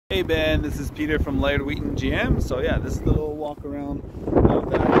Hey Ben, this is Peter from Laird Wheaton GM. So yeah, this is the little walk around of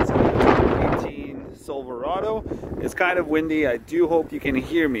that 2018 Silverado. It's kind of windy. I do hope you can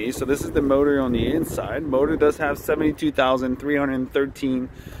hear me. So this is the motor on the inside. Motor does have 72,313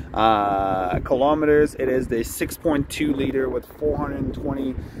 kilometers. It is the 6.2 liter with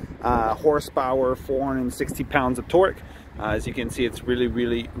 420 horsepower, 460 pounds of torque. As you can see, it's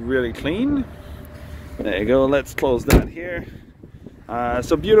really clean. There you go. Let's close that here.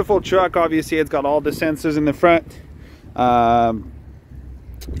 So beautiful truck. Obviously it's got all the sensors in the front.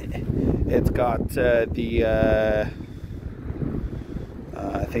 It's got I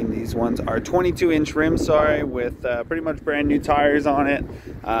think these ones are 22-inch rims, sorry, with pretty much brand new tires on it.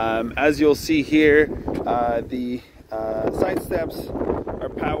 As you'll see here, the side steps are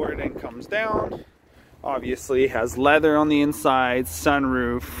powered and comes down. Obviously has leather on the inside,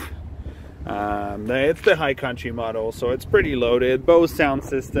 sunroof. It's the high country model, so it's pretty loaded. Bose sound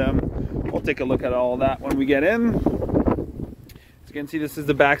system. We'll take a look at all that when we get in. As you can see, this is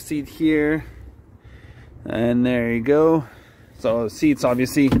the back seat here, and there you go. So the seats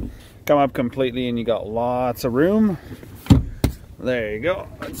obviously come up completely and you got lots of room. There you go.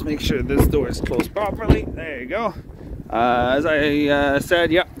 Let's make sure this door is closed properly. There you go. As I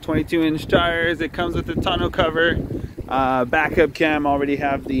said, yeah, 22-inch tires. It comes with a tonneau cover. Backup cam, already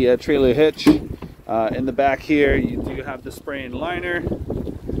have the trailer hitch. In the back here, you do have the spray and liner.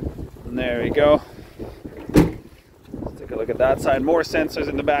 And there you go. Let's take a look at that side. More sensors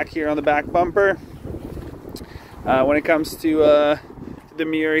in the back here on the back bumper. When it comes to the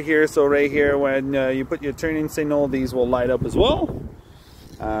mirror here, so right here, when you put your turning signal, these will light up as well.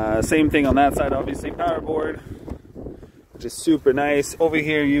 Same thing on that side, obviously, power board, which is super nice. Over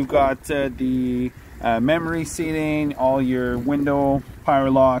here, you've got the memory seating, all your window power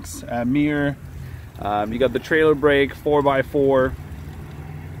locks, mirror. You got the trailer brake, 4x4,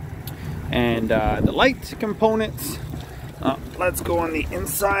 and the light components. Let's go on the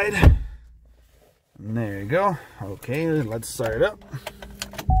inside. And there you go. Okay, let's start it up.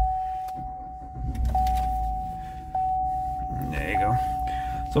 There you go.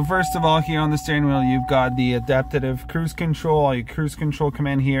 So first of all, here on the steering wheel, you've got the adaptive cruise control. All your cruise control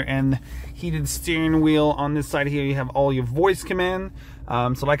command here, and heated steering wheel. On this side here, you have all your voice command.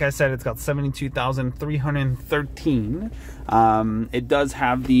 So like I said, it's got 72,313. It does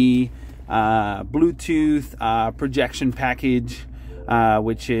have the Bluetooth projection package,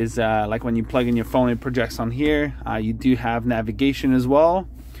 which is like when you plug in your phone, it projects on here. You do have navigation as well.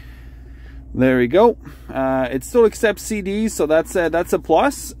 There we go. It still accepts CDs, so that's a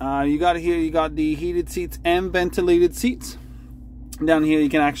plus. You got here, you got the heated seats and ventilated seats. Down here, you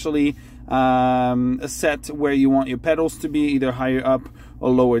can actually set where you want your pedals to be, either higher up or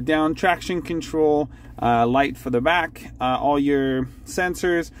lower down. Traction control, light for the back, all your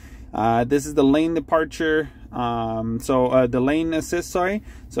sensors. This is the lane departure. The lane assist, sorry.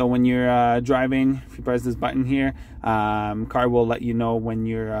 So when you're driving, if you press this button here, car will let you know when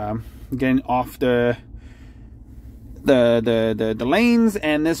you're getting off the lanes.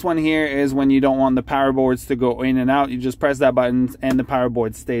 And this one here is when you don't want the power boards to go in and out. You just press that button and the power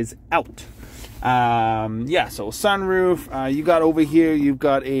board stays out. Yeah, so sunroof. You got over here, you've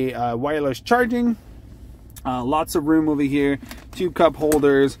got a wireless charging. Lots of room over here, 2 cup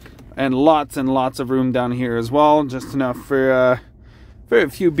holders, and lots of room down here as well. Just enough for a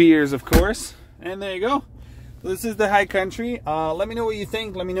few beers, of course. And there you go. This is the high country. Let me know what you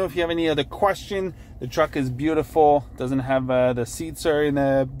think. Let me know if you have any other question. The truck is beautiful. Doesn't have the seats are in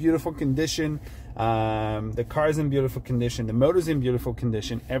a beautiful condition. The car's in beautiful condition. The motor's in beautiful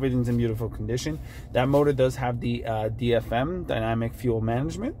condition. Everything's in beautiful condition. That motor does have the DFM, dynamic fuel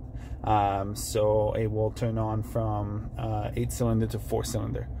management. So it will turn on from 8-cylinder to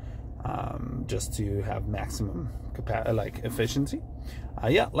 4-cylinder. Just to have maximum efficiency.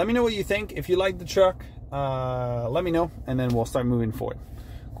 Yeah, let me know what you think. If you like the truck, let me know, and then we'll start moving forward.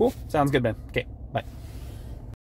 Cool, sounds good, Ben. Okay, bye.